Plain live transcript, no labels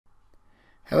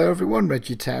Hello everyone,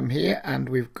 Reggie Tam here, and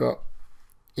we've got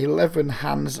 11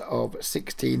 hands of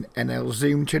 16 NL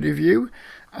Zoom to review.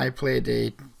 I played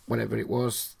a, whatever it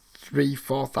was,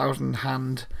 4,000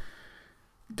 hand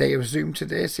day of Zoom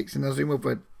today, 16 NL Zoom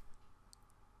over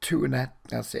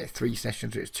I'll say 3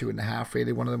 sessions, so it's 2.5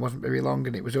 really. One of them wasn't very long,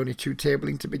 and it was only 2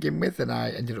 tabling to begin with, and I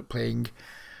ended up playing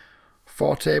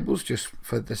 4 tables just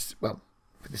for this, well,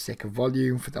 for the sake of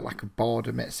volume, for the lack of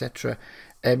boredom, etc.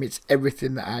 It's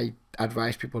everything that I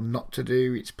advise people not to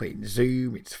do. It's playing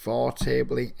Zoom, it's 4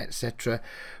 tabling, etc.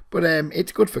 But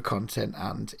it's good for content,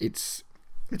 and it's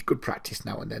good practice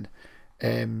now and then.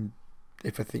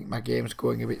 If I think my game's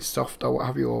going a bit soft or what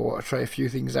have you, or want to try a few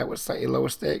things out with slightly lower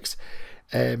stakes,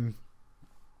 it's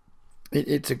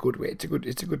a good way.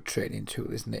 It's a good training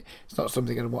tool, isn't it? It's not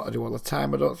something I want to do all the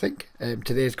time, I don't think.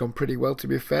 Today's gone pretty well, to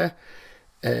be fair.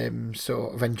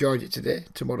 So I've enjoyed it today.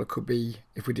 Tomorrow could be,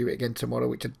 if we do it again tomorrow,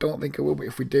 which I don't think I will, but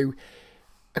if we do,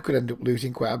 I could end up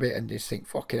losing quite a bit and just think,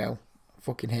 fucking hell,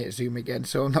 fucking hate Zoom again.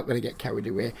 So I'm not going to get carried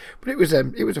away. But it was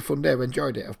a fun day. I've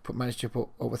enjoyed it. I've managed to put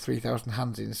over 3,000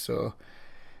 hands in. So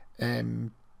yeah,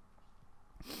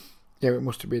 it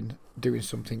must have been doing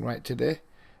something right today.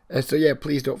 So yeah,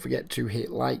 please don't forget to hit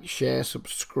like, share,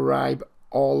 subscribe,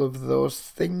 all of those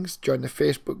things. Join the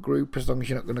Facebook group as long as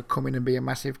you're not going to come in and be a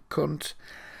massive cunt.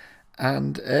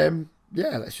 And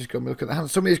yeah, let's just go and look at the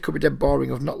hands. Some of these could be dead boring.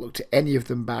 I've not looked at any of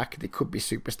them back. They could be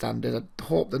super standard. I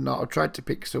hope they're not. I tried to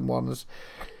pick some ones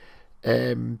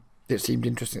that seemed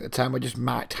interesting at the time. I just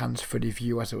marked hands for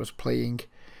review as I was playing.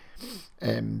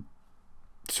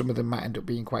 Some of them might end up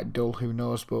being quite dull, who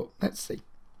knows, but let's see.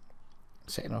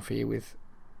 Setting off here with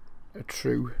a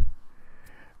true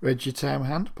Reggie Time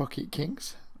hand, Pocket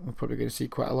Kings. We're probably going to see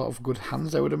quite a lot of good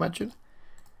hands, I would imagine.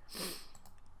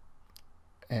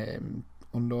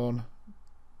 Unknown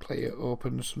player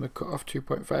opens from the cutoff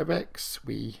 2.5x.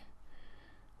 We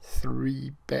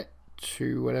 3-bet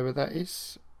to whatever that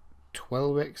is.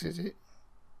 12x is it?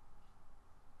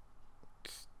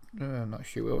 I'm not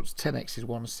sure. Well, it's 10x is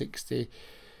 160.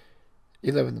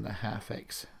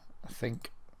 11.5x, I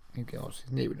think. It's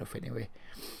near enough anyway.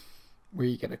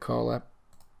 We get a caller.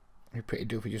 It'd be pretty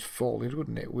dope if we just folded,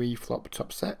 wouldn't it? We flop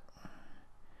top set.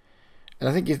 And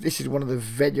I think this is one of the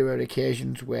very rare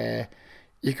occasions where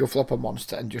you can flop a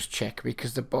monster and just check,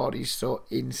 because the board is so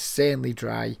insanely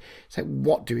dry. It's like,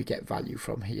 what do we get value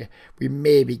from here? We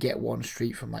maybe get one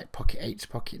street from like pocket 8s,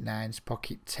 pocket 9s,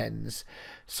 pocket 10s,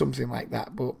 something like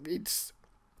that. But it's,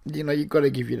 you know, you've got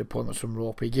to give your opponent some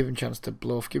rope. Give him a chance to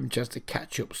bluff, give him a chance to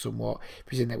catch up somewhat.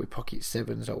 If he's in there with pocket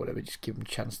 7s or whatever, just give him a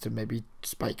chance to maybe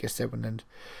spike a 7 and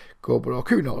go broke.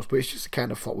 Who knows? But it's just the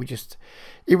kind of flop we just,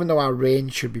 even though our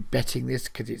range should be betting this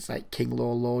because it's like king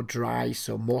low, low, dry,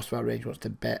 so most of our range wants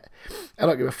to bet. I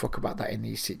don't give a fuck about that in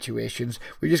these situations.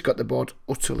 We just got the board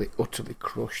utterly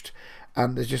crushed,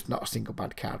 and there's just not a single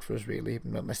bad card for us really,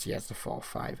 unless he has the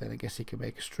 4-5, then I guess he can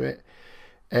make a straight.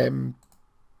 So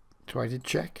I did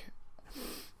check.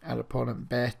 Our opponent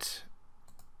bet.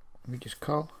 We just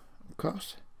call, of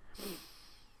course.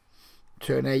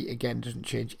 Turn 8 again doesn't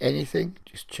change anything.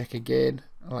 Just check again.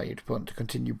 Allow your opponent to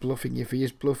continue bluffing if he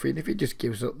is bluffing. If he just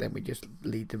gives up, then we just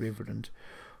lead the river and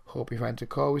hope he finds a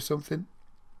call with something.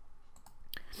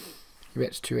 He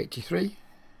bets 283.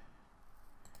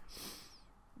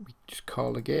 We just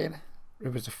call again.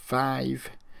 River's a 5.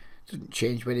 Doesn't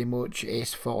change very much.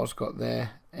 Ace 4's got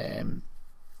there.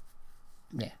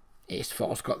 Yeah, Ace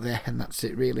 4's got there, and that's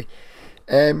it really.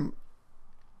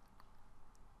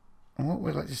 What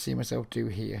would I like to see myself do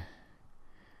here?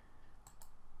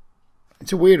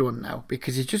 It's a weird one now,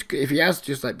 because he's just, if he has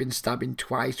just like been stabbing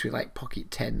twice with like pocket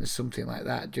 10s, something like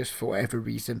that, just for whatever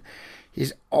reason,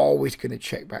 he's always going to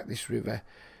check back this river.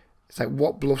 It's like,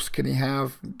 what bluffs can he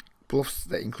have? Bluffs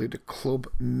that include a club,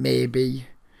 maybe.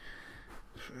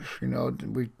 You know,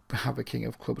 we have a king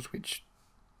of clubs, which,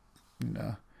 you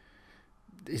know,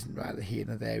 isn't rather here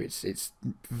nor there. It's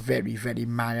very, very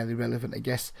minorly relevant, I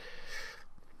guess.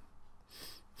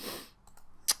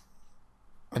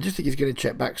 I just think he's going to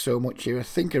check back so much here. I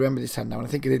think I remember this hand now, and I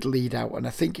think he did lead out, and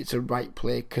I think it's a right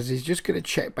play, because he's just going to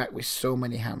check back with so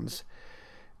many hands,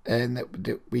 and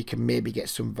that we can maybe get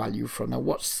some value from. Now,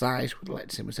 what size would I like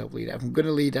to see myself lead out? If I'm going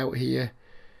to lead out here,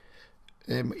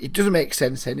 it doesn't make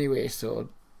sense anyway, so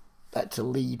that's a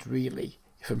lead really,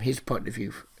 from his point of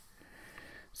view.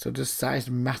 So does size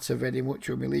matter very much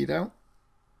when we lead out?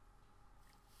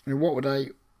 I mean, what would I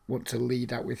want to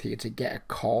lead out with here to get a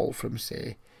call from,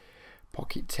 say,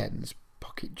 pocket 10s,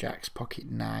 pocket jacks,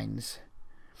 pocket 9s?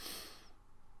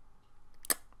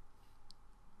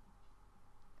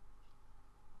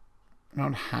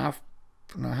 On half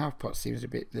pot seems a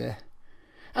bit there.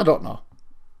 I don't know.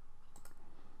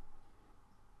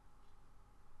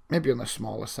 maybe on the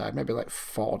smaller side, maybe like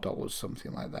 $4,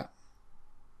 something like that.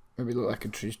 Maybe look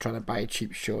like he's trying to buy a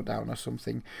cheap showdown or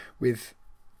something with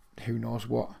who knows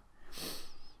what.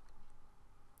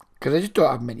 Because I just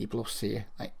don't have many bluffs here.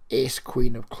 Like ace,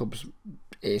 queen of clubs,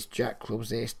 ace, jack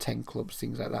clubs, ace, 10 clubs,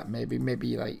 things like that.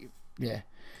 Maybe like, yeah.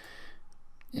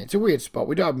 Yeah, it's a weird spot.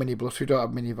 We don't have many bluffs. We don't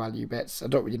have many value bets. I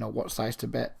don't really know what size to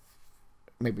bet.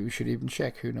 Maybe we should even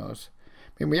check. Who knows?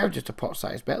 I mean, we have just a pot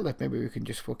size bet left. Maybe we can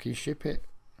just fucking ship it.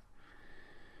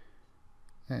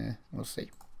 We'll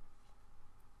see.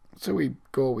 So we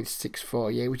go with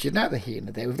 648, which is neither here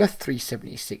nor there. We've left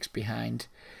 376 behind.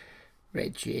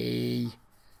 Reggie.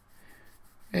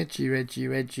 I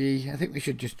think we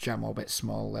should just jam or bet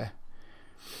small there.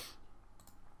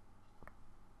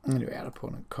 Anyway, our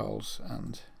opponent calls,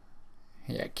 and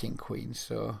he had king queen,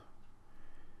 so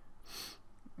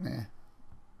yeah.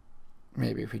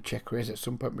 Maybe if we check raise at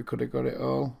some point we could have got it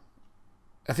all.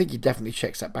 I think he definitely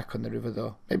checks that back on the river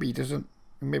though. Maybe he doesn't.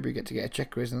 Maybe we get to get a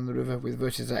check raise on the river with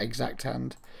versus that exact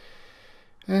hand.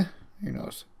 Who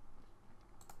knows?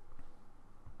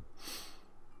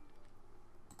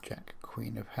 Jack,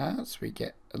 queen of hearts. We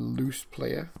get a loose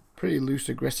player. Pretty loose,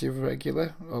 aggressive,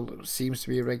 regular. Or seems to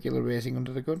be a regular raising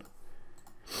under the gun.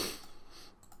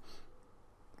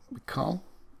 We call,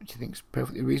 which I think is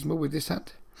perfectly reasonable with this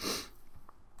hand.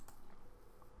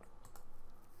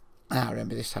 I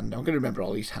remember this hand. I'm going to remember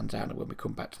all these hands out when we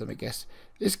come back to them, I guess.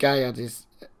 This guy had his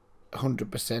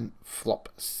 100% flop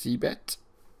c-bet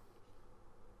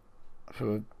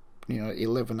for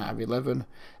 11 out of 11.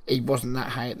 He wasn't that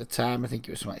high at the time. I think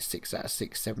it was something like 6 out of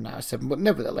 6, 7 out of 7. But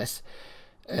nevertheless,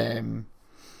 we have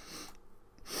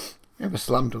a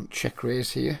slam dunk check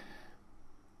raise here,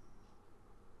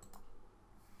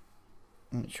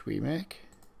 which we make.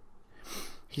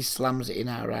 He slams it in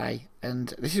our eye,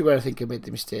 and this is where I think I made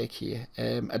the mistake here.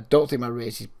 I don't think my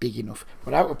raise is big enough.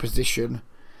 We're out of position.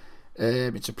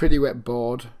 It's a pretty wet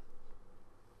board.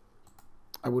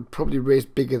 I would probably raise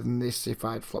bigger than this if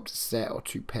I'd flopped a set or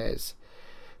 2 pairs.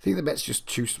 I think the bet's just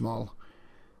too small.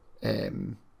 I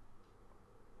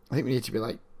think we need to be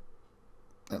like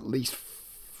at least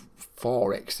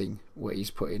 4xing what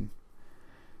he's putting.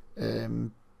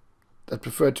 I'd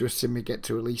prefer to assume we get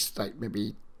to at least like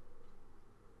maybe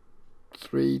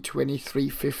 320,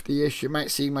 350-ish. It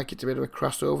might seem like it's a bit of a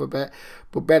crossover bet,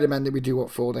 but better man that we do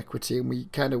want fold equity, and we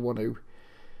kind of want to,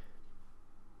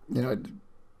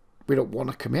 we don't want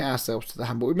to commit ourselves to the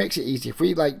hand, but it makes it easy. If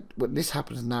we when this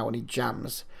happens now and he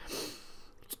jams,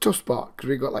 it's a tough spot because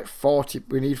we've got like 40,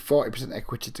 we need 40%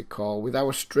 equity to call. With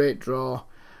our straight draw,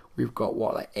 we've got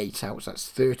what, like 8 outs, that's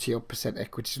 30%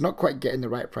 equity. It's not quite getting the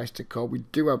right price to call. We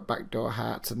do have backdoor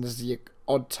hearts, and there's the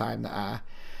odd time that our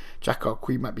jack or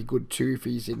queen might be good too if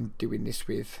he's in doing this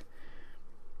with,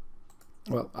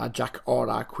 well, our jack or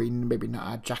our queen, maybe not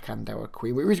our jack and our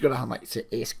queen. We're going to have like say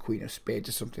ace queen of spades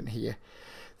or something here.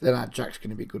 Then our jack's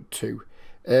going to be good too.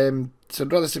 So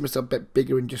I'd rather see myself a bit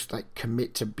bigger and just like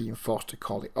commit to being forced to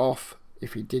call it off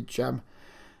if he did jam,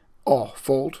 or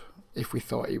fold if we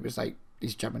thought he was like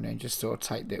his jamming range is so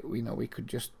tight that we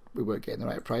weren't getting the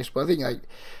right price. But I think like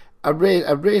I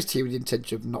raised here with the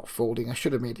intention of not folding. I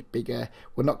should have made it bigger.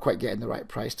 We're not quite getting the right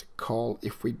price to call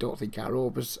if we don't think our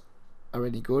overs are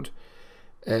any good.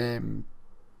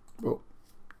 But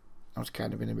I was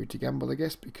kind of in a mood to gamble, I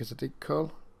guess, because I did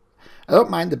call. I don't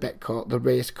mind the bet call, the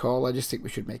raise call. I just think we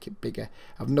should make it bigger.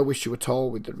 I have no issue at all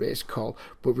with the raise call,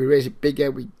 but we raise it bigger,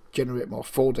 we generate more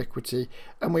fold equity,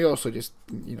 and we also just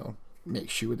make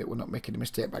sure that we're not making a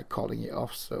mistake by calling it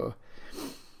off. So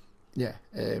yeah.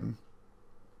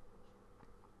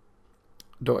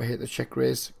 Don't hate the check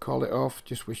raise, call it off,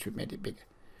 just wish we'd made it bigger.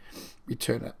 We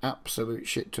turn an absolute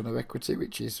shit ton of equity,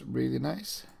 which is really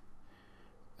nice.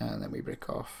 And then we break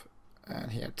off,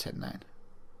 and he had 10-9.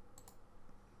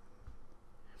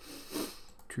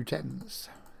 2 10s.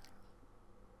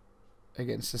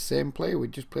 Against the same player we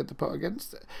just played the pot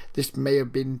against. This may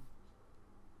have been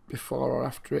before or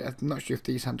after it. I'm not sure if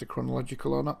these hands are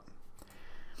chronological or not.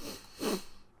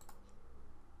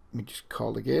 We just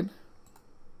call again.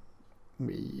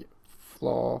 We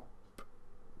flop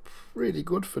pretty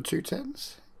good for 2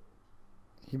 10s.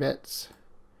 He bets.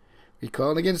 We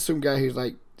call against some guy who's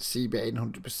like c-betting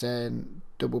 100%,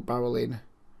 double barreling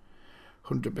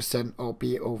 100%,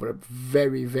 albeit over a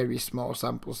very, very small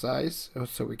sample size.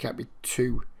 So we can't be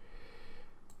too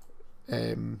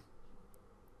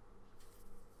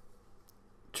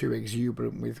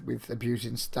exuberant with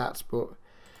abusing stats, but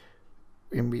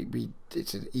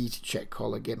it's an easy check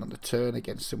call again on the turn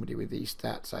against somebody with these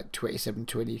stats like 27,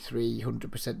 23,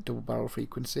 100% double barrel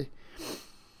frequency.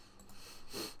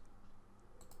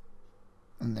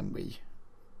 And then we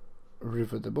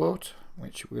river the boat,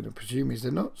 which we're going to presume is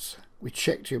the nuts. We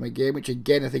check to him again, which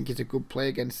again I think is a good play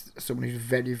against someone who's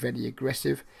very, very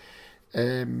aggressive.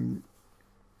 If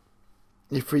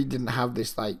we didn't have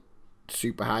this like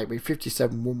super high, but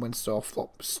 57 1 when saw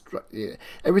flop, yeah,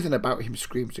 everything about him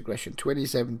screams aggression.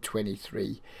 27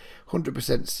 23,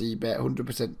 100% c bet,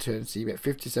 100% turn c bet,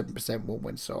 57% 1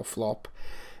 when saw flop.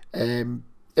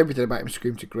 Everything about him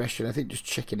screams aggression. I think just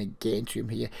checking again to him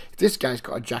here. If this guy's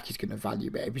got a jack, he's going to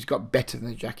value bet. If he's got better than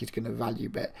a jack, he's going to value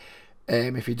bet.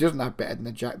 If he doesn't have better than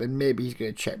a jack, then maybe he's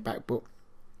going to check back. But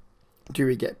do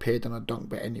we get paid on a donk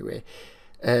bet anyway?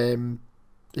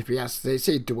 If he has, they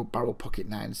say double barrel pocket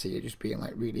nines here, just being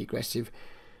like really aggressive.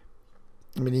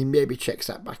 I mean, he maybe checks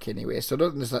that back anyway. So I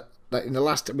don't think there's that in the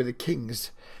last with the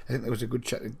kings, I think there was a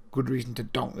good reason to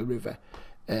donk the river.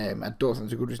 I don't think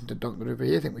there's a good reason to donk the river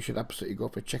here. I think we should absolutely go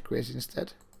for check raise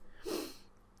instead.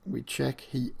 We check,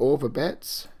 he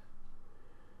overbets.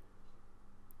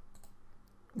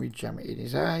 We jam it in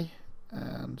his eye,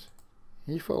 and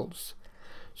he folds.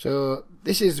 So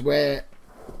this is where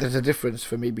there's a difference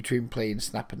for me between playing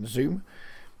snap and zoom.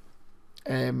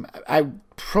 I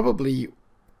probably,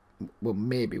 well,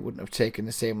 maybe wouldn't have taken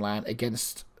the same line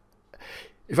against.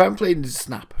 If I'm playing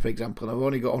snap, for example, and I've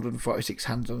only got 146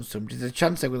 hands on some, there's a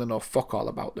chance I'm going to know fuck all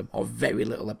about them, or very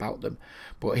little about them.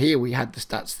 But here we had the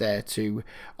stats there too.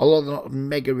 Although they're not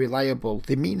mega reliable,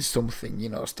 they mean something, you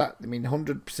know. I mean,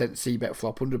 100% c-bet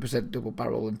flop, 100% double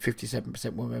barrel, and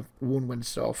 57% one when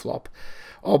saw flop,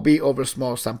 albeit over a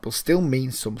small sample, still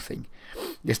means something.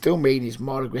 They still mean he's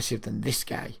more aggressive than this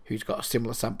guy, who's got a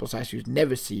similar sample size, who's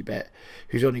never c-bet,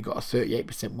 who's only got a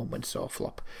 38% one when saw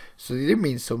flop. So they do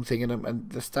mean something, and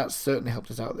the stats certainly helped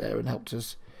us out there and helped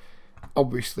us,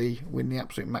 obviously, win the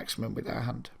absolute maximum with our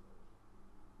hand.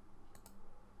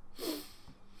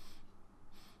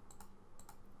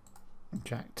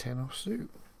 Jack 10 off suit.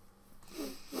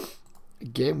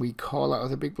 Again, we call out of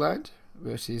the big blind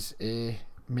versus a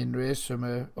min raise from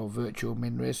a, or virtual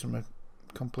min raise from a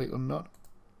complete unknown.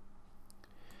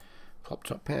 Flop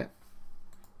top pair.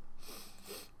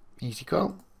 Easy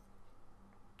call.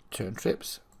 Turn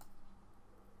trips.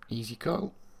 Easy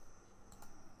call.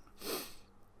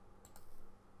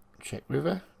 Check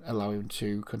river. Allow him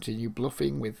to continue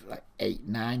bluffing with like 8,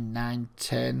 9, 9,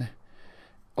 10.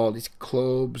 All his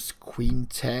clubs, queen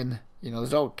 10. You know,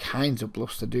 there's all kinds of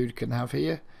bluffs the dude can have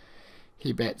here.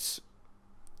 He bets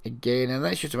again, and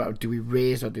that's just about, do we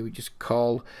raise or do we just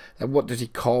call? And what does he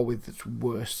call with that's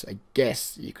worse? I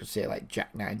guess you could say like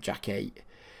jack 9, jack 8.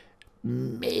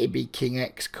 Maybe king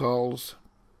X calls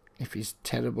if he's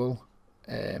terrible.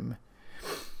 I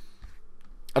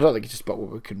don't think it's a spot where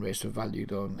we can raise for value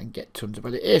though and get tons of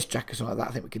value. Ace jack or something like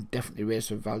that, I think we can definitely raise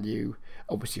for value.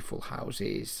 Obviously full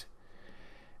houses.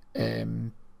 Yeah,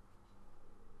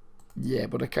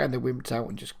 but I kind of wimped out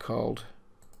and just called.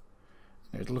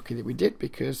 And it was lucky that we did,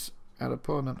 because our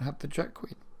opponent had the jack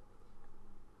queen.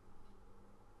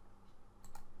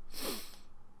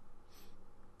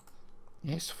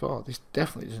 Yes, 4. This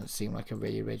definitely doesn't seem like a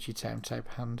very Reggie time type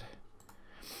hand.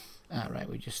 Alright,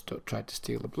 we just tried to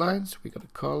steal the blinds. We got a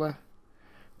caller.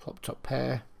 Flop top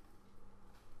pair.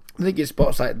 I think in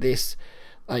spots like this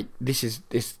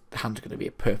hand's going to be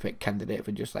a perfect candidate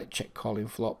for just like check calling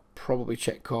flop, probably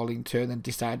check calling turn, and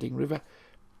deciding river.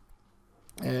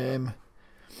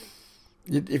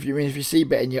 If you see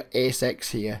betting your ace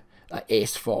X here, like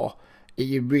ace 4,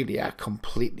 you really are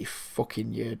completely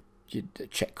fucking your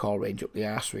check call range up the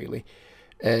arse, really.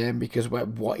 Because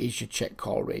what is your check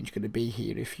call range going to be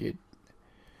here if you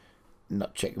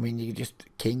not check? I mean, you just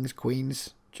kings,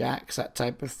 queens, jacks, that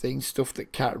type of thing, stuff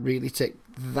that can't really take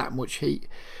that much heat.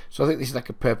 So I think this is like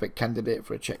a perfect candidate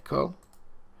for a check call,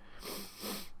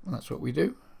 and that's what we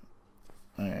do.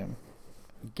 Again,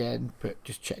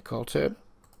 just check call turn,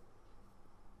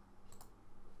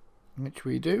 which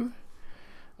we do,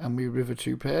 and we river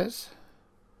 2 pairs.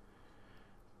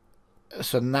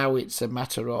 So now it's a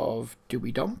matter of, do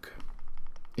we donk?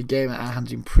 Again, our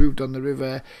hand's improved on the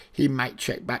river. He might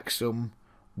check back some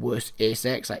worse ace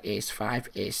X, like ace 5,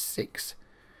 ace 6.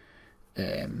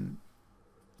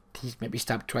 He's maybe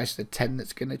stabbed twice at the 10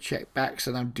 that's going to check back.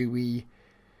 So now do we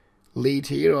lead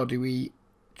here or do we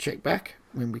check back?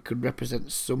 I mean, we could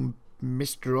represent some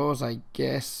misdraws, I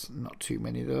guess. Not too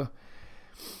many though.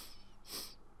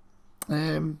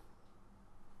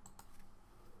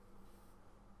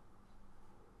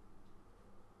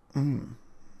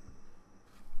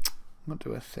 What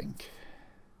do I think?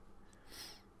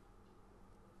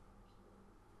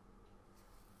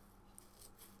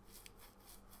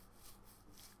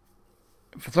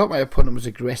 If I thought my opponent was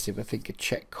aggressive, I think a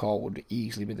check call would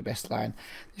easily be the best line.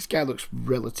 This guy looks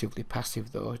relatively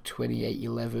passive though.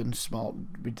 28-11, small,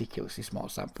 ridiculously small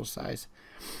sample size.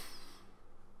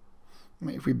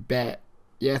 If we bet,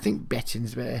 yeah, I think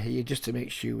betting's better here just to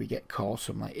make sure we get calls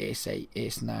from like ace 8,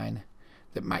 ace 9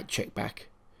 that might check back.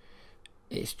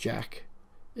 Ace jack.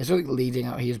 I think leading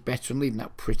out here is better. I'm leading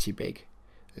out pretty big.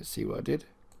 Let's see what I did.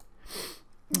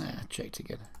 Checked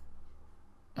again.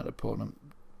 Our opponent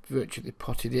virtually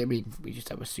potted it. I mean, we just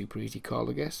have a super easy call,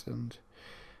 I guess, and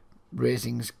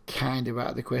raising's kind of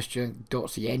out of the question. Don't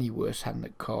see any worse hand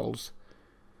that calls.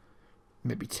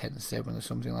 Maybe 10-7 or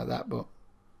something like that, but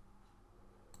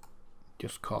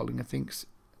just calling, I think's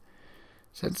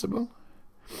sensible.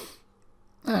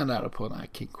 And our opponent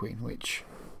had king queen, which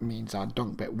means our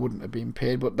donk bet wouldn't have been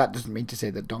paid, but that doesn't mean to say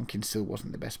that donking still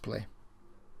wasn't the best play.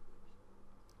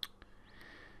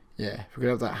 Yeah, if we could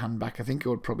have that hand back, I think I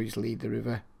would probably just lead the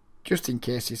river, just in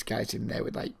case this guy's in there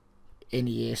with like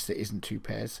any ace that isn't two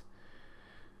pairs,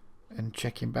 and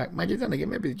checking back. Maybe then again,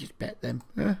 maybe they just bet them.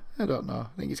 I don't know.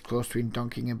 I think it's close between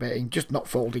donking and betting. Just not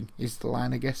folding is the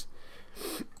line, I guess.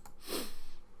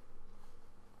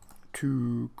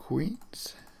 2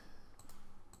 queens.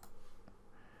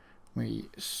 We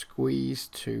squeeze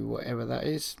to whatever that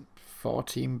is.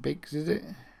 14 bigs, is it?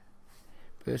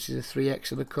 Versus a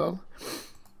 3x of the call.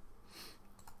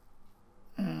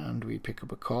 And we pick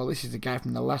up a call. This is the guy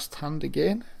from the last hand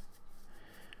again.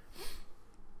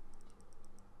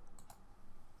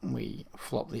 We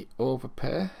flop the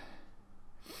overpair.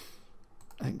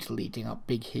 I think just leading up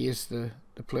big here is the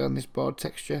play on this board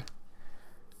texture.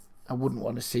 I wouldn't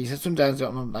want to see. So sometimes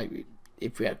I'm like,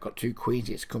 if we had got 2 queens,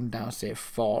 it's come down, say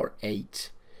 4,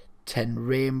 8, 10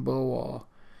 rainbow, or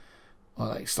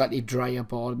like slightly drier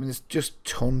board. I mean, there's just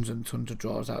tons and tons of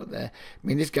draws out there. I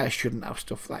mean, this guy shouldn't have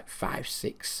stuff like 5,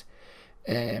 6,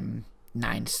 9,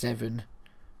 7,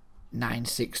 9,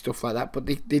 6, stuff like that. But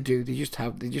they do. They just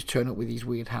turn up with these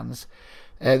weird hands.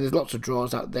 There's lots of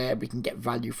draws out there. We can get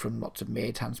value from lots of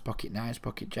made hands, pocket 9s,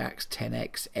 pocket jacks,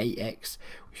 10x, 8x,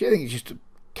 which I think is just a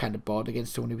kind of board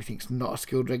against someone who we think's not a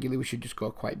skilled regular. We should just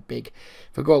go quite big.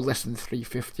 If I go less than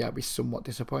 350, I'd be somewhat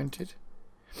disappointed.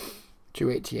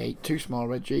 288, too small,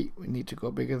 Reggie. We need to go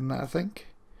bigger than that, I think.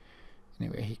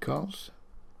 Anyway, he calls.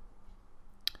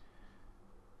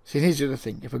 See, here's the other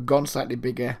thing. If we'd gone slightly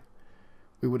bigger,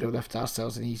 we would have left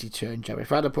ourselves an easy turn jab.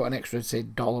 If I'd have put an extra, say,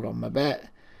 $1 on my bet,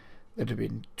 there'd have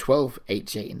been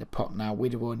 12.88 in the pot now.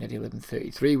 We'd have only had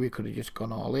 11.33. We could have just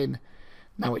gone all in.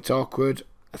 Now it's awkward.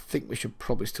 I think we should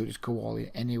probably still just go all in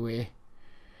anyway.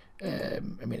 I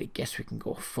mean, I guess we can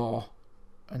go 4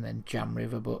 and then jam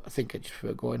river, but I think I just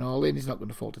prefer going all in. He's not going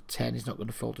to fold a 10. He's not going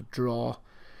to fold a draw.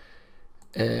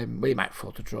 Well, he might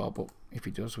fold a draw, but if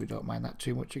he does, we don't mind that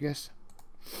too much, I guess.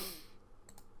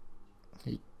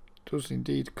 He does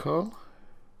indeed call.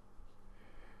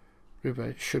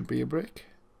 River should be a brick,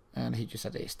 and he just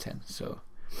had ace 10, so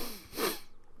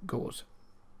goes.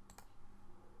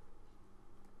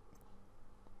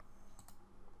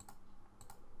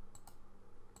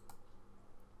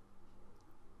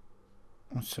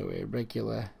 So a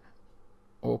regular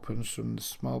opens from the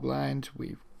small blind.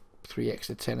 We 3x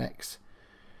to 10x.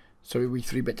 So we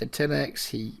 3-bet to 10x.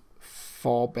 He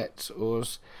 4-bets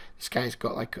us. This guy's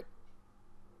got like a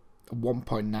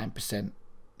 1.9%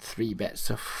 3-bet.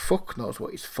 So fuck knows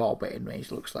what his 4-betting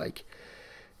range looks like.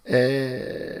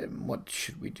 What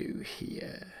should we do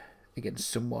here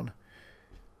against someone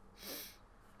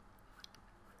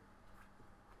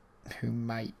who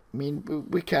might, I mean,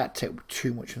 we can't take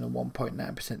too much from the 1.9%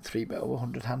 3-bet over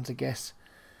 100 hands, I guess.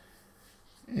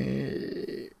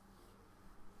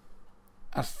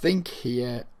 I think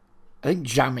here, I think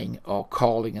jamming or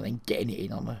calling and then getting it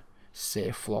in on a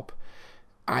safe flop,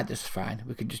 either's fine.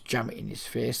 We could just jam it in his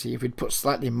face. If we'd put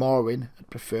slightly more in, I'd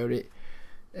prefer it.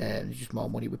 There's just more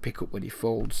money we pick up when he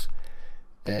folds.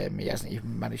 He hasn't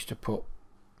even managed to put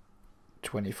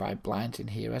 25 blinds in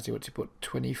here, has he? What's he put?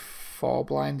 24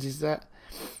 blinds, is that?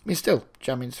 I mean, still,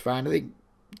 jamming's fine. I think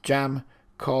jam,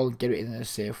 call, and get it in a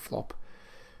safe flop.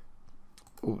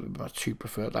 Ooh, my 2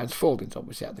 preferred lines. Folding's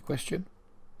obviously out of the question.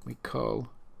 We call.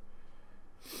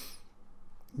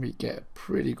 We get a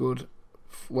pretty good,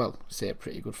 well, say a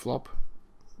pretty good flop,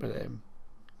 but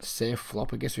safe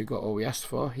flop. I guess we got all we asked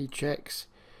for. He checks.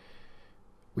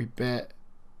 We bet.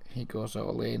 He goes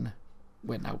all in.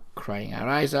 We're now crying our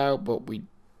eyes out, but we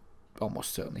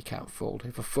almost certainly can't fold.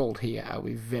 If I fold here, I'll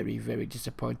be very, very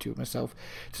disappointed with myself.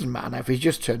 It doesn't matter now. If he's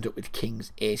just turned up with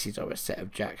kings, aces, or a set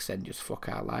of jacks, then just fuck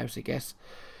our lives, I guess.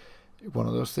 One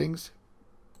of those things.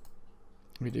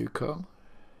 We do call.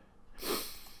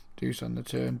 Deuce on the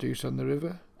turn, deuce on the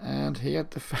river. And he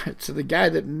had the fight. So the guy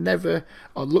that never,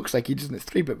 or looks like he doesn't at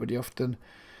 3-bet very often,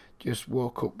 just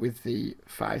woke up with the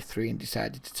 5-3 and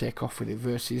decided to take off with it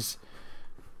versus,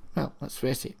 well, let's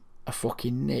face it, a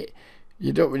fucking nit.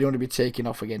 You don't really want to be taking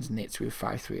off against nits with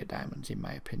 5-3 of diamonds, in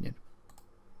my opinion.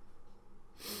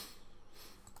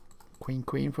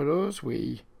 Queen for us.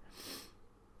 We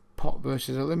pot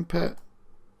versus Olympia.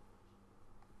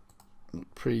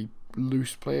 Pretty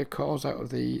loose player calls out of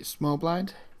the small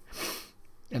blind.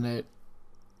 And a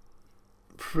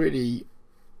pretty,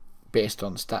 based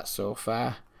on stats so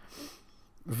far,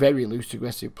 very loose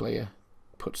aggressive player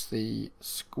puts the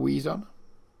squeeze on.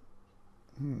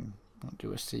 What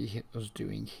do I see us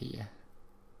doing here?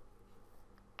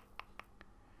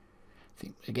 I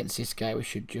think against this guy we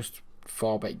should just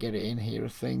 4-bet get it in here, I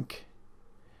think.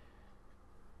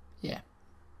 Yeah.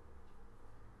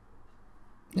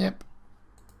 Yep.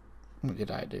 What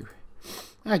did I do?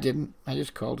 I didn't. I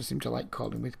just called. I seem to like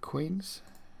calling with queens.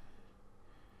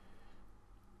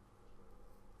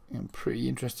 And pretty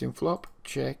interesting flop.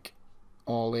 Check.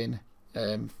 All in.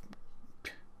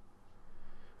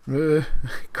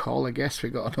 Call, I guess.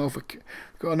 We got an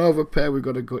overpair. We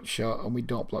got a gut shot, and we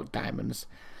don't block diamonds.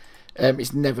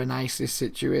 It's never nice, this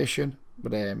situation,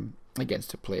 but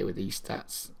against a player with these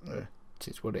stats, it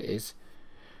is what it is.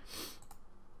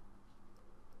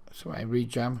 So I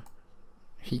rejam.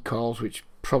 He calls, which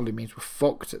probably means we're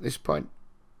fucked at this point.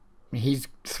 I mean, he's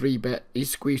 3-bet. He's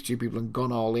squeezed 2 people and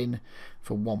gone all in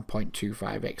for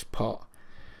 1.25x pot.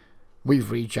 We've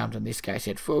rejammed and this guy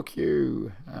said, fuck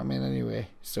you. I mean, anyway.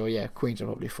 So yeah, queens are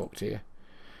probably fucked here.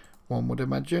 One would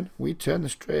imagine. We turn the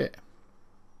straight.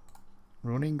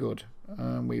 Running good.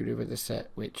 And we river the set,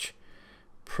 which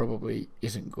probably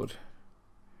isn't good.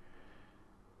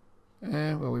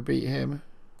 Well, we beat him.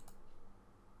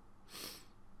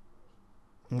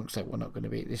 Looks like we're not going to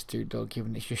beat this dude though,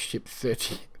 given he's just shipped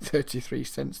 33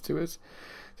 cents to us.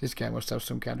 This guy must have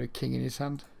some kind of king in his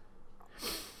hand.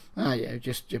 Ah yeah,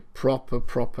 just your proper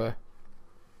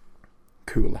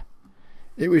cooler.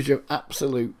 It was your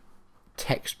absolute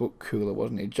textbook cooler,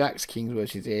 wasn't it? Jacks, kings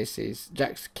versus aces,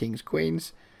 jacks, kings,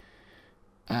 queens.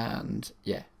 And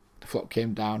yeah, the flop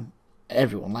came down.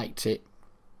 Everyone liked it.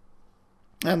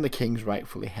 And the kings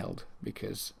rightfully held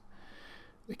because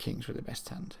the kings were the best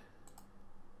hand.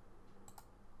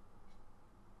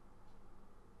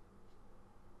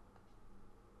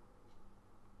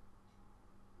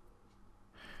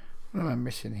 What am I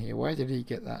missing here? Why did he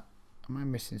get that? Am I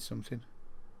missing something?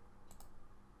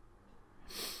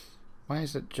 Why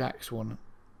is that Jack's one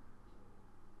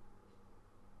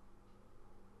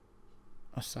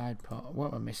a side part? What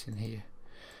am I missing here?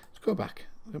 Let's go back.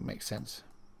 It doesn't make sense.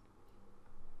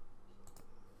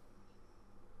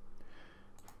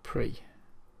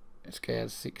 This guy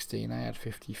had 16, I had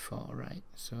 54, right?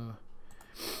 So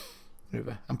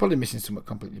I'm probably missing something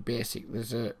completely basic.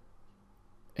 There's a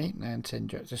 8, 9, 10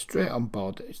 jacks. A straight on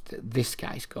board that this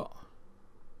guy's got.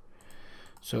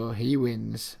 So he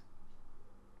wins.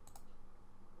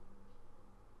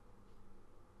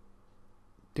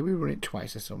 Did we run it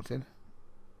twice or something?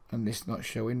 And this not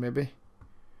showing, maybe?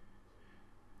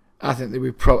 I think that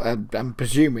we I'm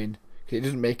presuming, because it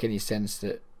doesn't make any sense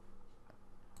that.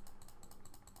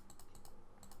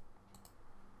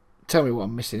 Tell me what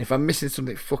I'm missing. If I'm missing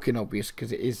something fucking obvious,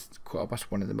 because it is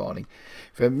 1:15 in the morning.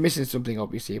 If I'm missing something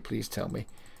obvious here, please tell me.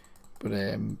 But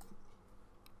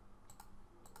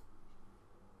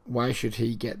why should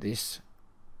he get this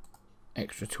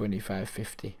extra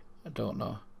 25.50? I don't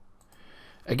know.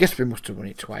 I guess we must have run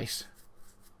it twice,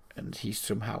 and he's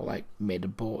somehow like made a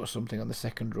boat or something on the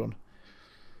second run.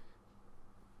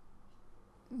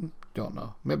 Don't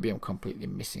know. Maybe I'm completely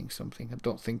missing something. I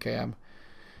don't think I am.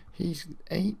 He's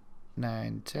 8,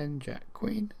 9, 10, jack,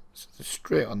 queen. So they're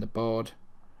straight on the board.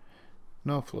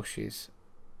 No flushes.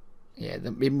 Yeah,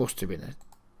 it must have been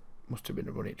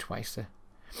a run it twice there.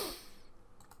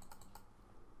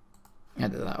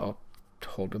 Either that or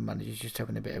Hold'em manager's just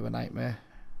having a bit of a nightmare.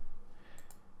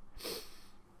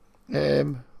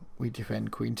 We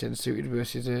defend queen 10 suited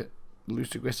versus a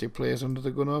loose aggressive players under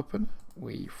the gun open.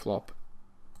 We flop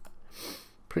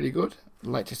pretty good. I'd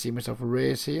like to see myself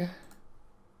raise here.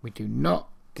 We do not.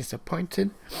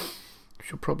 Disappointing.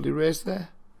 Should probably raise there.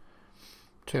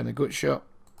 Turn the gut shot.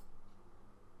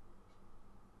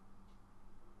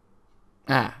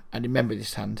 I remember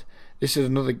this hand. This is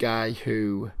another guy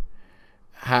who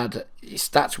had his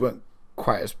stats weren't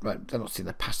quite as, they're not seeing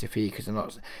the passive here because they're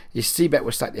not. His c-bet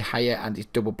was slightly higher and his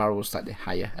double barrel was slightly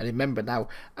higher. I remember now,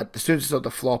 as soon as I saw the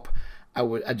flop,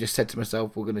 I just said to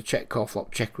myself, we're going to check call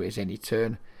flop, check raise any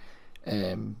turn.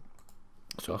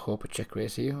 So I hope a check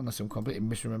raise here, unless I'm completely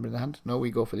misremembering the hand. No, we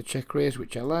go for the check raise,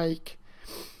 which I like.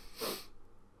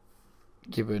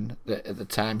 Given that at the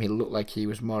time he looked like he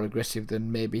was more aggressive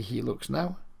than maybe he looks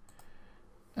now.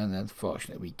 And then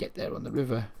fortunately we get there on the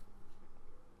river.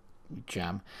 We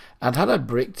jam. And had I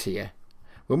bricked here,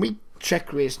 when we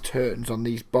check raise turns on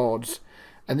these boards,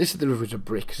 and this is the river was a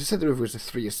brick, because I said the river was a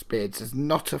 3 of spades, there's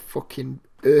not a fucking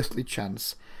earthly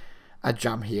chance I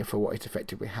jam here for what is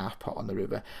effectively half pot on the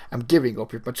river. I'm giving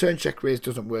up. If my turn check raise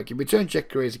doesn't work, if my turn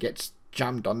check raise gets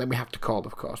jammed on, then we have to call,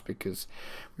 of course, because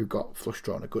we've got flush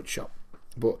draw and a good shot.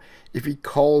 But if he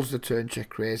calls the turn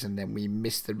check raise and then we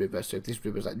miss the river, so if this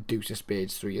river's like deuce of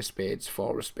spades, 3 of spades,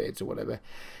 4 of spades or whatever,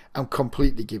 I'm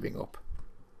completely giving up.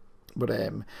 But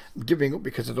I'm giving up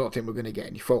because I don't think we're going to get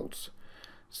any folds.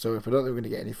 So if I don't think we're going to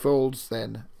get any folds,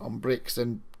 then on bricks,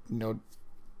 then, you know,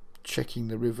 checking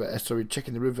the river,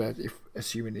 if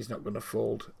assuming he's not going to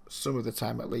fold some of the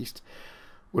time at least,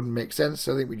 wouldn't make sense.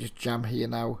 So I think we just jam here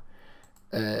now.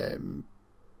 And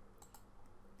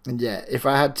yeah, if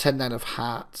I had 10-9 of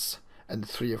hearts and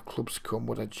 3 of clubs come,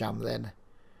 would I jam then?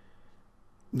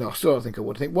 No, I still don't think I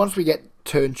would. I think once we get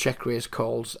turn check raise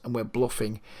calls and we're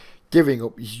bluffing, giving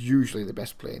up is usually the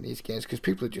best play in these games, because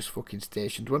people are just fucking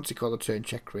stationed. Once they call a turn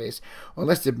check raise,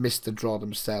 unless they've missed the draw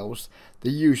themselves,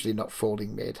 they're usually not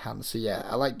folding made hands. So yeah,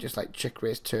 I like just like check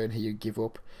raise turn here, give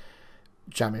up,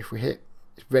 jam if we hit.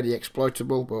 It's very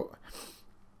exploitable, but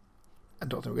I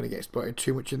don't think we're going to get exploited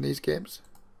too much in these games.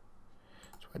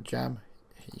 So I jam,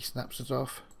 he snaps us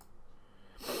off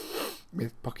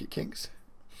with pocket kings.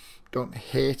 Don't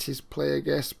hate his play, I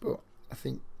guess, but I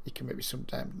think he can maybe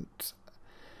sometimes.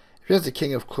 If he has the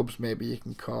king of clubs, maybe you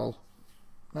can call.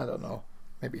 I don't know.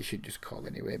 Maybe you should just call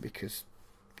anyway, because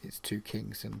it's 2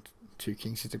 kings and 2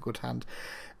 kings is a good hand.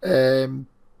 Yeah.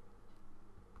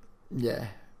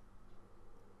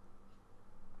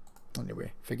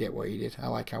 Anyway, forget what he did. I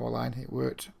like our line. It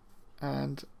worked.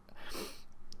 And,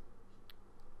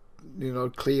 you know,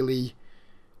 clearly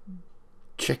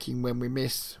checking when we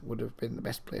miss would have been the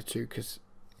best play too, because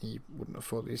he wouldn't have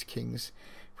folded his kings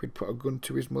if we'd put a gun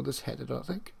to his mother's head, I don't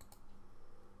think.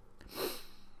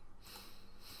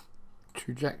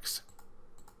 2 jacks,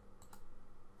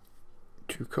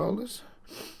 2 callers,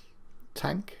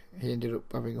 tank. He ended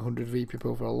up having 100 VPip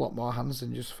over a lot more hands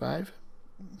than just 5.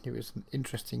 He was an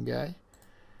interesting guy.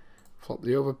 Flop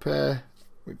the overpair,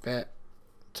 we bet,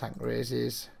 tank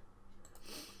raises,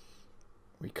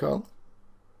 we call,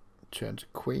 turn to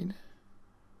queen,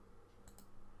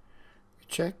 we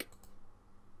check,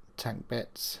 tank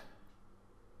bets,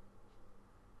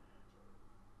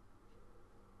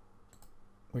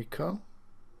 we call,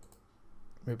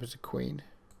 river's a queen,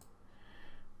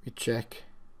 we check,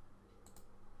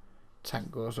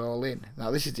 tank goes all in.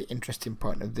 Now this is the interesting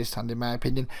point of this hand in my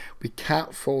opinion. We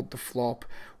can't fold the flop,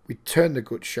 we turn the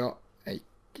gut shot,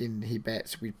 in he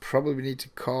bets, we probably need to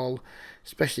call,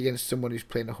 especially against someone who's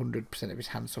playing 100% of his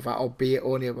hand so far, albeit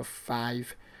only over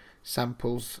 5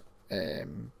 samples.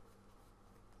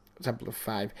 Sample of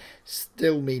 5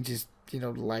 still means he's, you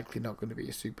know, likely not going to be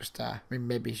a superstar. I mean,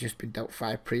 maybe he's just been dealt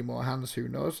 5 primo hands, who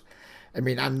knows. I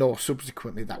mean, I know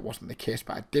subsequently that wasn't the case,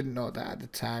 but I didn't know that at the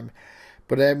time.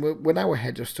 But we're now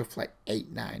ahead of stuff like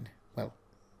 8-9, well,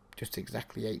 just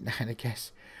exactly 8-9 I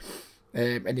guess.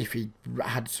 And if he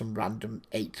had some random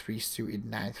 8-3 suited,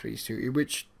 9-3 suited,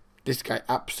 which this guy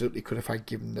absolutely could have had,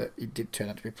 given that he did turn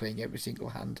out to be playing every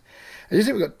single hand. I just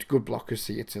think we've got good blockers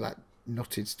here to like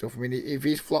nutted stuff. I mean, if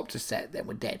he's flopped a set, then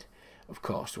we're dead. Of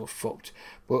course, we're fucked.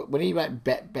 But when he like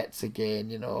bets again,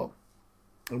 you know,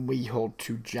 and we hold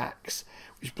 2 jacks,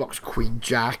 which blocks queen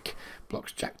jack,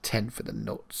 blocks jack 10 for the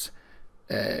nuts.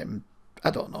 I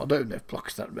don't know. I don't know if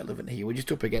block's that relevant here. We're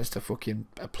just up against a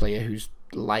player who's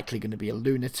likely going to be a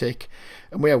lunatic,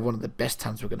 and we have one of the best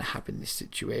hands we're going to have in this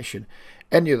situation.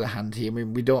 Any other hand here, I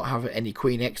mean, we don't have any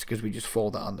queen X because we just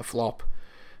fold that on the flop.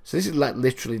 So this is like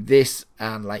literally this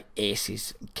and like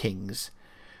aces and kings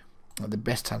are the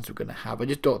best hands we're going to have. I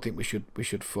just don't think we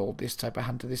should fold this type of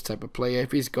hand to this type of player.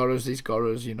 If he's got us,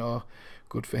 you know,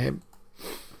 good for him.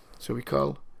 So we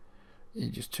call. He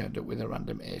just turned up with a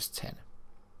random ace 10.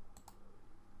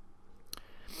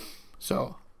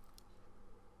 So,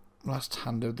 last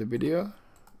hand of the video.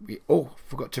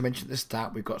 Forgot to mention at the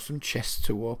start, we've got some chests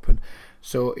to open.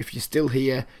 So if you're still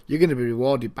here, you're going to be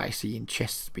rewarded by seeing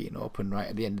chests being opened right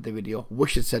at the end of the video.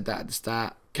 Wish I'd said that at the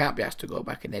start. Can't be asked to go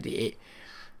back and edit it.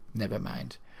 Never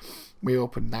mind. We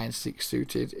open 9-6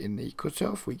 suited in the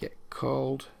cutoff. We get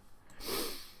called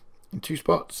in 2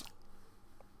 spots.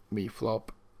 We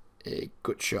flop a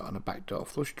gut shot on a backdoor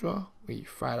flush draw. We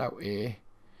fire out a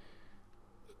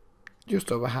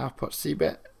just over half pot c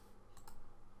bet,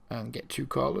 and get 2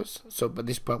 callers. So by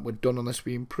this point we're done unless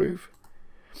we improve.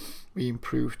 We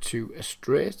improve to a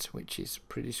straight, which is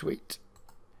pretty sweet.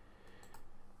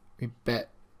 We bet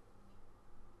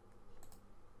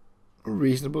a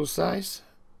reasonable size.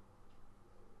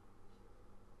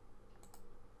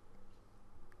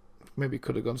 Maybe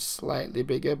could have gone slightly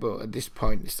bigger, but at this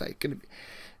point it's like going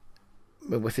to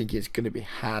be, we think it's going to be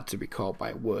hard to be called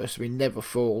by worse. We never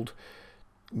fold,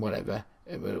 whatever.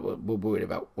 We're worried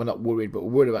about, we're not worried, but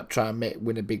we're worried about trying to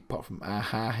win a big pot from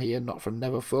Aha here, not from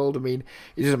Never Fold. I mean,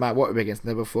 it doesn't matter what we're against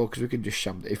Never Fold, because we can just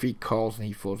shove. If he calls and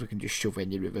he folds, we can just shove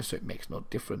any river, so it makes no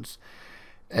difference.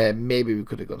 Maybe we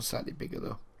could have gone slightly bigger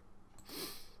though.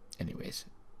 Anyways,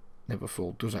 Never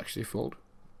Fold does actually fold,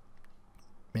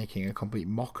 making a complete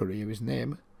mockery of his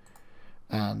name.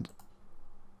 And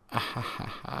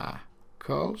Ahahaha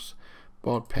calls.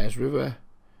 Board pairs river.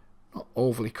 Not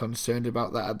overly concerned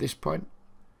about that at this point.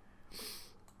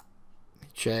 He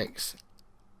checks.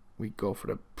 We go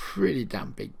for a pretty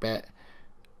damn big bet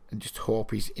and just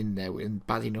hope he's in there and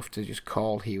bad enough to just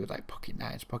call here with like pocket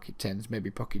 9s, pocket 10s, maybe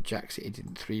pocket jacks. He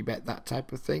didn't 3-bet, that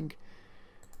type of thing.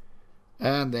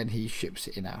 And then he ships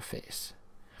it in our face.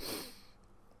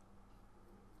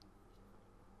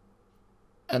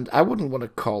 And I wouldn't want to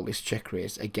call this check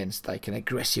raise against like an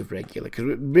aggressive regular,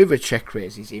 because river check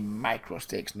raises in micro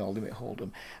stakes and all limit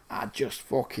hold'em are just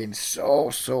fucking so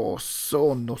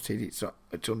nutted.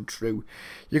 It's untrue.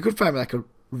 You could find like a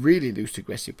really loose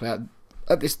aggressive player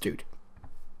like this dude.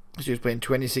 He was playing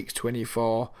 26,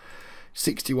 24,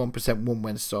 61% won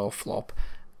when saw flop.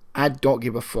 I don't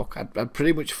give a fuck. I'd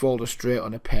pretty much fold a straight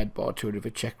on a paired board to a river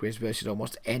check raise versus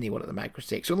almost anyone at the micro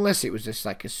stakes, unless it was just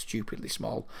like a stupidly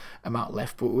small amount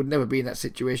left. But it would never be in that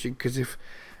situation, because if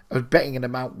I was betting an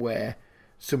amount where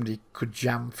somebody could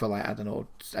jam for like, I don't know,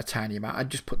 a tiny amount, I'd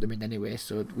just put them in anyway.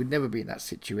 So we'd never be in that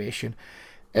situation.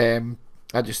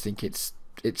 I just think it's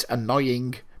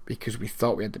annoying because we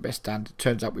thought we had the best hand. It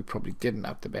turns out we probably didn't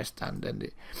have the best hand,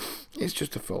 and it's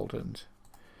just a fold, and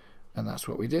that's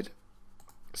what we did.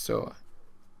 So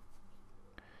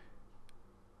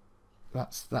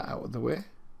that's that out of the way.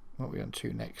 What are we on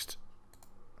to next?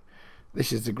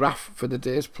 This is the graph for the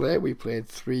day's play. We played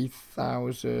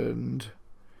 3,000.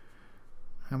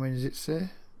 How many does it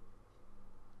say?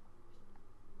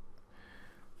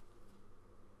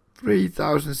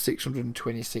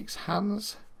 3,626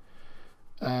 hands.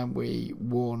 And we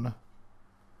won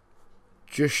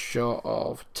just short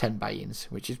of 10 buy-ins,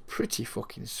 which is pretty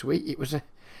fucking sweet.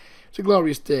 It's a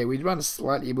glorious day. We ran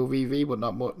slightly above EV, but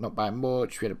not by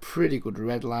much. We had a pretty good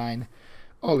red line.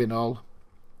 All in all,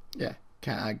 yeah,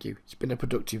 can't argue. It's been a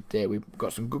productive day. We've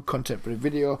got some good content for a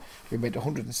video. We made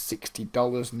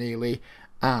 $160 nearly,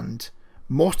 and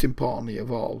most importantly of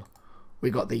all, we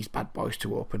got these bad boys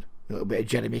to open. A little bit of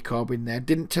Jeremy Corbyn there.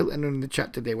 Didn't tilt anyone in the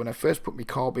chat today when I first put my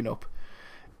Corbyn up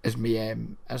as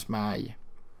my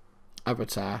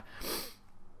avatar.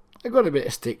 I got a bit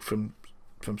of stick from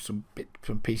some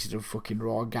pieces of fucking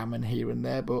raw gammon here and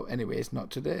there, but anyways,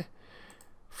 not today.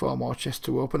 4 more chests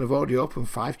to open. I've already opened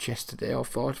 5 chests today, or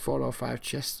 4 or 5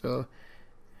 chests, so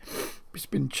it's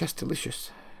been chest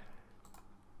delicious.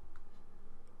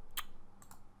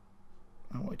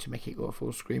 I wanted to make it go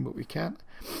full screen, but we can't.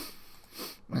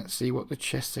 Let's see what the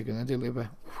chests are gonna deliver.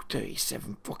 Ooh,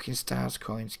 37 fucking stars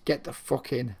coins. Get the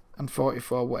fuck in. And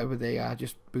 44, whatever they are,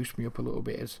 just boost me up a little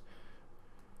bit. As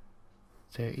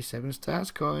 37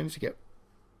 stars coins, you get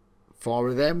 4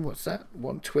 of them. What's that?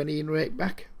 120 in rake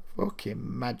back.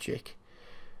 Fucking magic.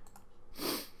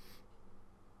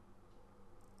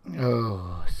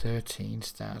 Oh, 13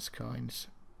 stars coins.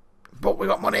 But we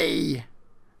got money.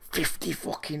 50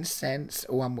 fucking cents.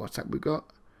 Oh, and what's that we got?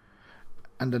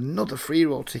 And another free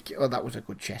roll ticket. Oh, that was a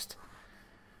good chest.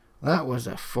 That was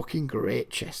a fucking great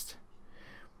chest.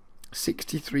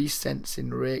 63 cents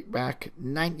in rake back.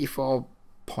 94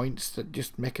 points that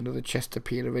just make another chest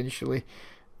appear eventually,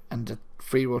 and a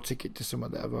free roll ticket to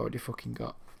someone that I've already fucking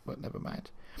got, but never mind.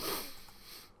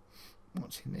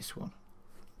 What's in this one?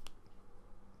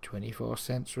 24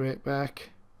 cents rake back.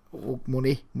 Oh,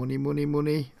 money.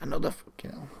 Another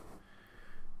fucking hell.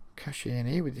 Cash in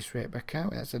here with this rake back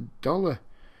out. That's $1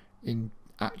 in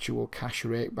actual cash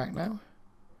rake back now.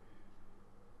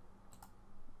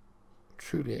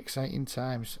 Truly exciting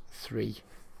times. 3.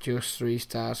 Just 3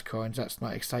 stars coins. That's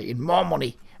not exciting. More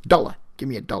money. $1. Give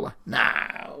me $1.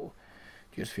 No.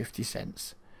 Just 50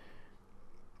 cents.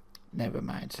 Never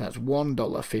mind. So that's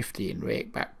 $1.50 in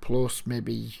rake back, plus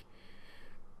maybe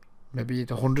the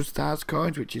 100 stars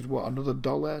coins, which is what, another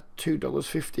 $1.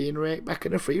 $2.50 in rake back,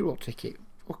 and a free roll ticket.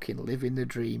 fucking living the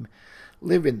dream.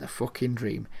 Living the fucking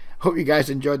dream. Hope you guys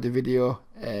enjoyed the video.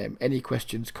 Any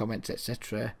questions, comments,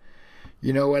 etc.,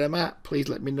 you know where I'm at. Please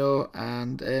let me know.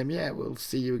 And yeah, we'll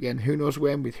see you again. Who knows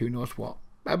when with who knows what.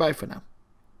 Bye bye for now.